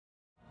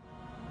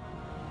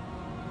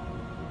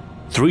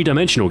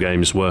Three-dimensional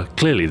games were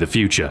clearly the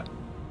future,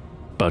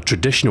 but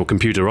traditional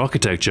computer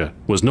architecture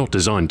was not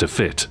designed to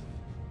fit.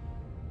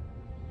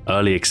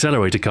 Early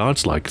accelerator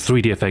cards like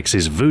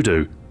 3DFX's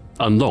Voodoo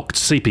unlocked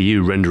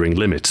CPU rendering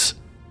limits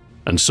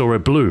and saw a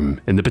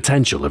bloom in the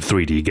potential of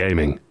 3D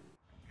gaming.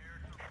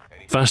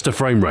 Faster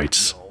frame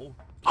rates,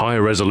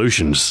 higher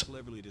resolutions,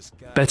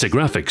 better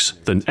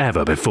graphics than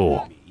ever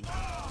before.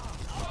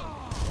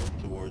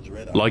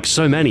 Like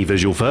so many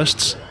visual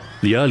firsts,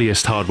 the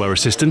earliest hardware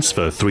assistance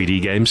for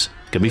 3D games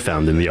can be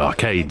found in the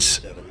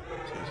arcades.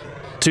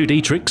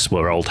 2D tricks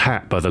were old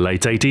hat by the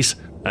late 80s,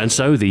 and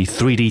so the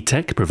 3D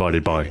tech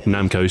provided by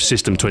Namco's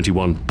System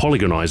 21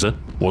 Polygonizer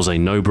was a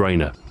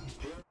no-brainer.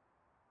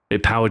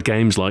 It powered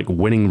games like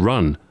Winning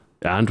Run,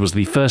 and was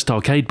the first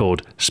arcade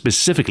board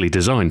specifically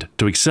designed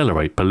to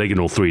accelerate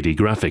polygonal 3D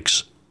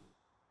graphics.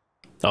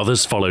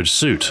 Others followed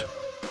suit,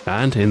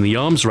 and in the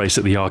arms race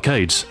at the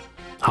arcades,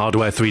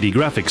 hardware 3D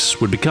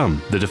graphics would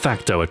become the de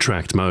facto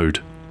attract mode.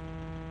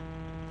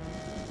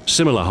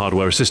 Similar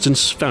hardware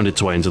assistance found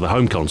its way into the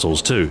home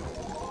consoles too.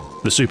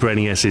 The Super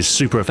NES's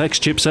Super FX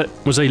chipset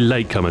was a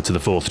latecomer to the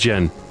 4th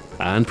gen,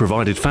 and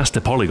provided faster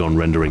polygon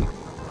rendering.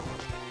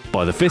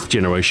 By the 5th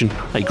generation,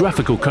 a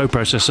graphical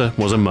coprocessor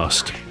was a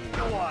must.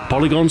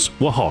 Polygons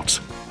were hot,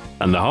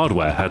 and the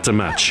hardware had to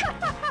match.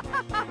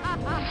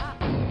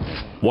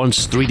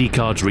 Once 3D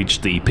cards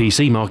reached the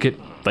PC market,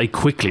 they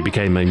quickly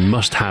became a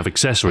must-have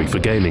accessory for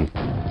gaming,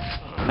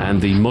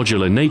 and the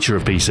modular nature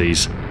of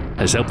PCs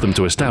has helped them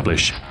to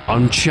establish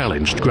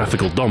unchallenged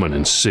graphical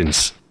dominance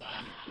since.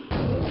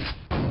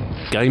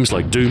 Games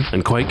like Doom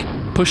and Quake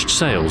pushed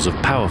sales of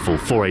powerful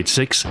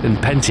 486 and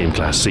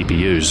Pentium-class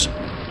CPUs,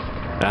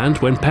 and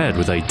when paired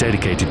with a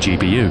dedicated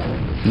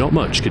GPU, not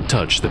much could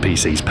touch the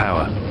PC's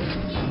power.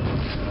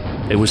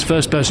 It was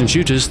first-person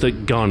shooters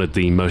that garnered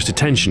the most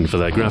attention for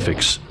their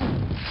graphics,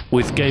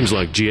 with games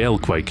like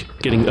GL Quake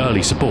getting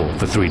early support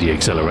for 3D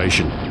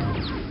acceleration.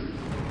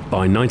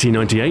 By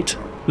 1998,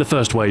 the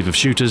first wave of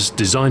shooters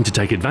designed to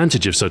take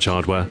advantage of such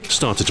hardware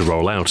started to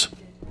roll out.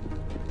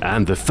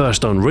 And the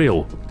first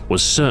Unreal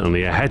was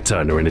certainly a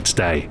head-turner in its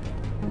day.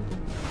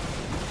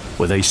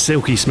 With a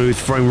silky smooth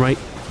frame rate,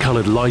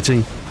 coloured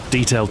lighting,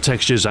 detailed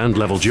textures and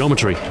level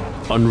geometry,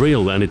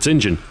 Unreal and its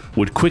engine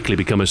would quickly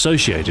become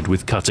associated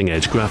with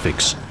cutting-edge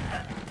graphics.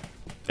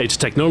 Its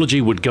technology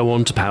would go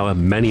on to power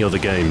many other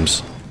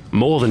games.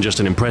 More than just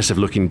an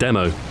impressive-looking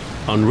demo,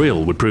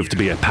 Unreal would prove to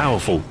be a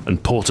powerful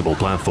and portable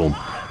platform.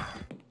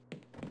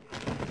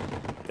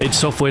 Id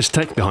Software's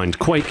tech behind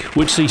Quake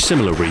would see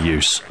similar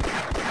reuse,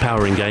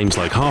 powering games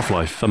like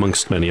Half-Life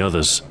amongst many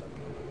others.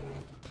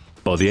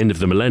 By the end of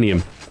the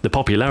millennium, the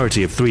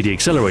popularity of 3D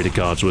accelerator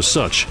cards was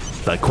such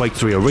that Quake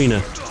 3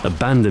 Arena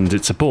abandoned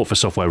its support for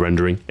software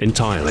rendering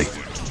entirely.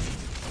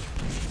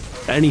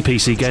 Any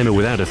PC gamer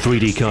without a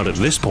 3D card at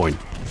this point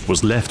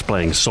was left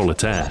playing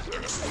solitaire.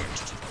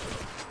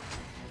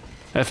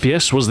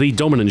 FPS was the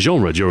dominant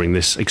genre during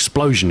this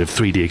explosion of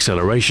 3D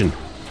acceleration,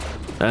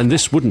 and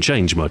this wouldn't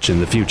change much in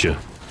the future.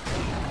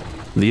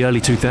 The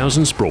early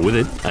 2000s brought with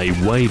it a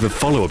wave of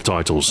follow-up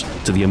titles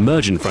to the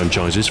emergent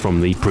franchises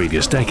from the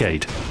previous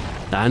decade,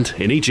 and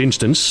in each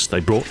instance they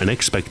brought an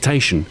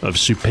expectation of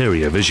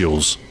superior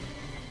visuals.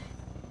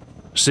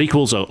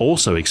 Sequels are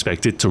also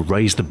expected to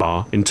raise the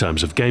bar in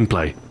terms of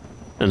gameplay,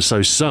 and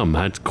so some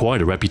had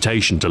quite a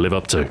reputation to live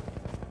up to.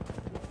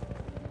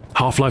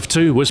 Half-Life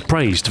 2 was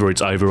praised for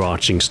its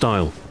overarching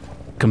style,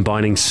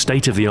 combining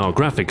state-of-the-art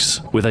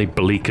graphics with a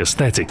bleak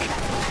aesthetic,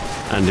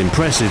 and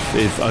impressive,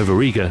 if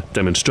overeager,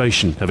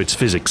 demonstration of its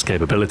physics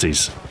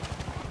capabilities.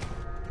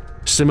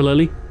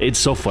 Similarly, id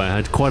Software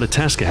had quite a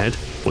task ahead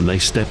when they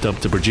stepped up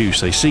to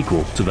produce a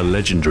sequel to the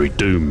legendary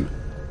Doom.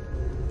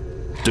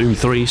 Doom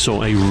 3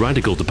 saw a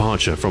radical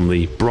departure from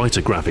the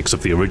brighter graphics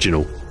of the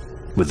original,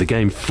 with the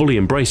game fully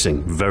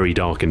embracing very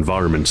dark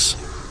environments.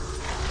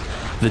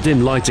 The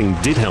dim lighting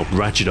did help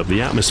ratchet up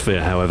the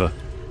atmosphere, however,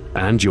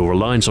 and your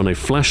reliance on a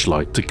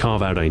flashlight to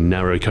carve out a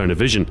narrow cone of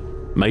vision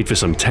made for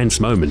some tense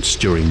moments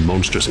during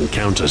monstrous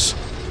encounters.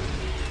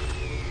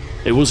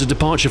 It was a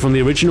departure from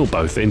the original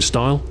both in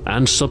style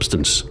and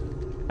substance,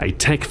 a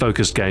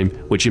tech-focused game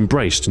which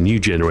embraced new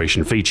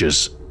generation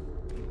features,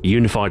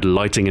 unified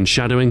lighting and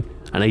shadowing,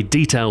 and a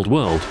detailed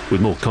world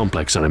with more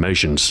complex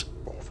animations.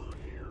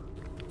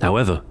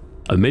 However,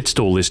 amidst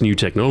all this new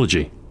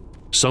technology,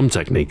 some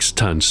techniques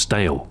turned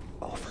stale.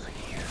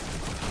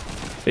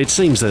 It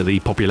seems that the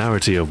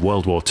popularity of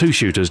World War II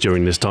shooters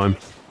during this time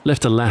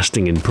left a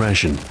lasting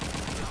impression.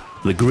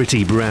 The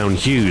gritty brown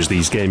hues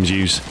these games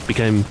use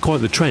became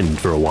quite the trend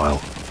for a while,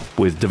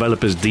 with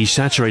developers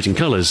desaturating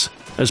colours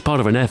as part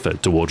of an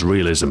effort towards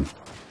realism.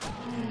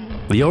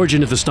 The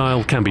origin of the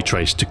style can be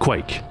traced to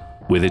Quake,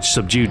 with its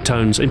subdued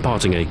tones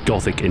imparting a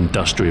gothic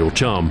industrial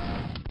charm,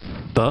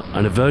 but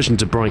an aversion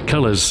to bright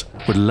colours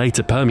would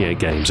later permeate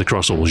games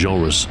across all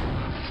genres.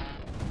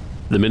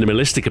 The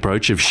minimalistic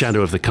approach of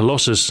Shadow of the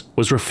Colossus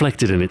was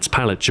reflected in its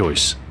palette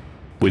choice,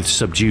 with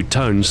subdued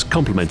tones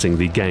complementing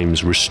the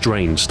game's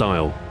restrained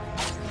style.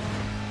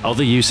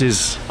 Other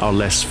uses are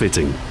less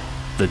fitting.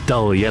 The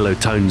dull yellow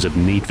tones of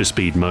Need for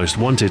Speed Most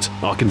Wanted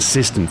are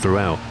consistent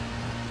throughout,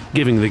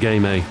 giving the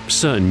game a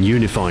certain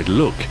unified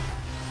look,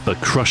 but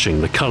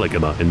crushing the colour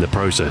gamut in the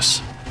process.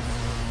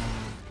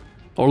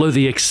 Although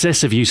the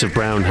excessive use of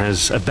brown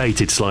has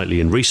abated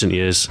slightly in recent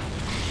years,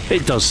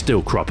 it does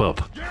still crop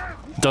up.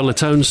 Duller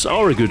tones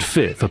are a good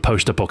fit for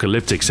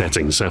post-apocalyptic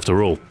settings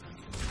after all.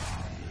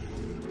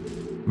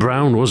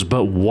 Brown was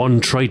but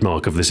one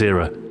trademark of this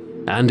era,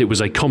 and it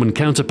was a common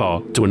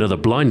counterpart to another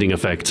blinding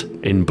effect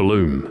in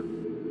bloom.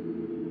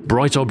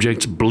 Bright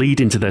objects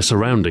bleed into their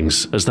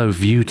surroundings as though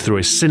viewed through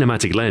a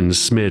cinematic lens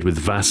smeared with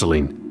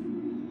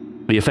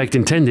Vaseline. The effect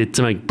intended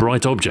to make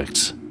bright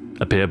objects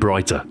appear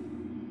brighter.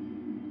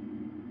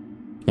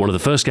 One of the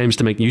first games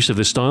to make use of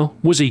this style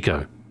was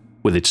Eco,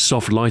 with its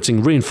soft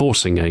lighting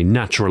reinforcing a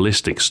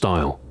naturalistic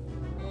style.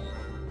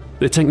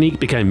 The technique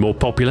became more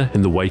popular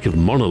in the wake of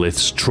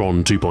Monolith's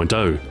Tron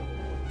 2.0,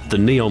 the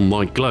neon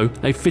light glow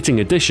a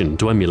fitting addition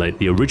to emulate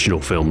the original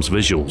film's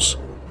visuals.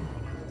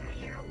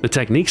 The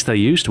techniques they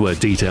used were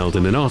detailed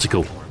in an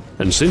article,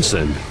 and since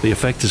then the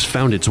effect has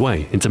found its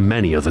way into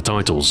many other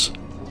titles.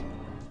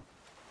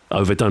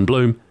 Overdone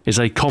bloom is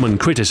a common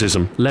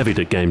criticism levied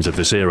at games of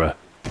this era.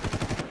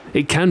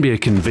 It can be a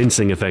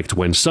convincing effect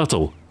when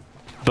subtle,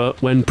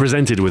 but when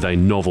presented with a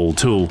novel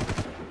tool,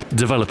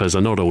 developers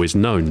are not always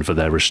known for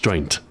their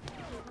restraint.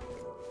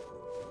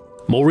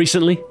 More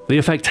recently, the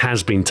effect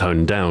has been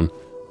toned down,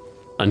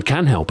 and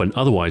can help an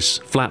otherwise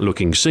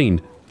flat-looking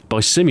scene by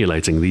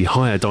simulating the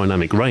higher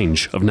dynamic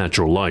range of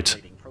natural light,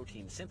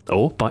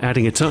 or by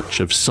adding a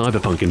touch of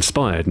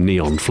cyberpunk-inspired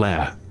neon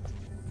flare.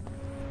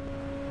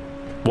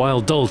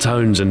 While dull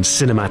tones and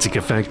cinematic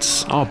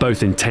effects are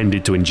both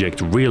intended to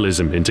inject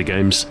realism into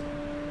games,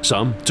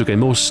 some took a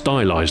more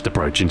stylized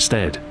approach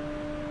instead.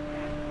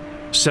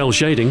 Cell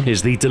shading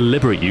is the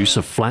deliberate use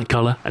of flat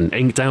color and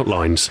inked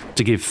outlines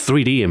to give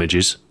 3D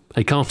images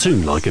a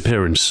cartoon-like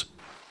appearance.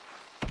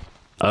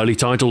 Early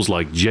titles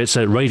like Jet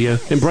Set Radio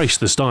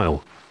embraced the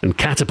style and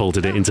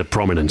catapulted it into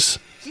prominence.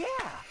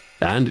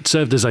 And it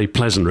served as a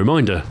pleasant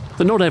reminder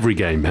that not every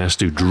game has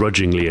to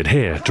drudgingly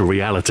adhere to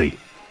reality.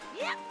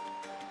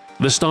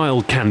 The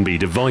style can be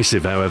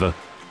divisive, however.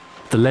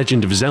 The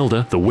Legend of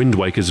Zelda: The Wind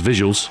Waker's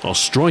visuals are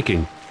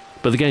striking,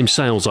 but the game's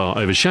sales are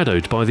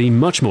overshadowed by the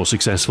much more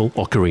successful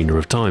Ocarina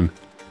of Time,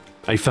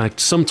 a fact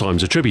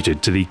sometimes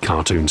attributed to the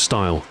cartoon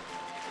style.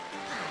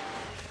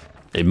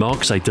 It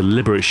marks a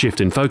deliberate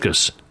shift in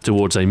focus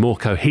towards a more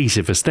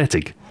cohesive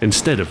aesthetic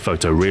instead of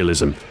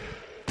photorealism.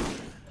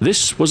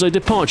 This was a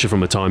departure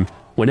from a time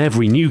when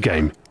every new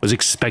game was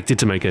expected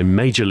to make a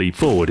major leap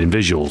forward in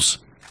visuals,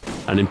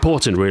 an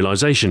important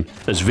realization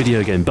as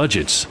video game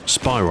budgets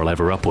spiral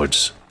ever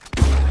upwards.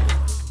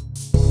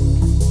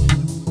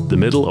 The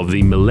middle of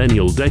the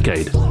millennial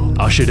decade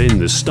ushered in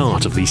the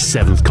start of the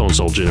 7th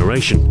console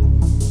generation,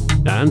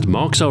 and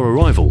marks our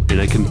arrival in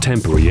a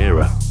contemporary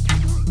era.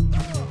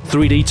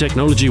 3D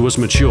technology was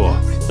mature,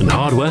 and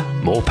hardware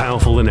more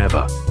powerful than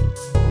ever.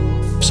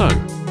 So,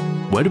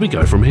 where do we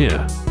go from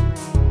here?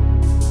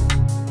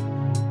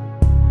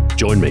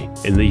 Join me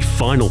in the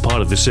final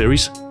part of this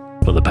series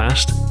for the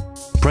past,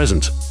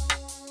 present,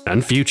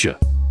 and future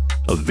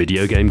of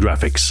video game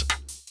graphics.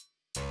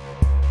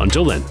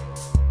 Until then,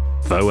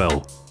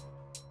 farewell.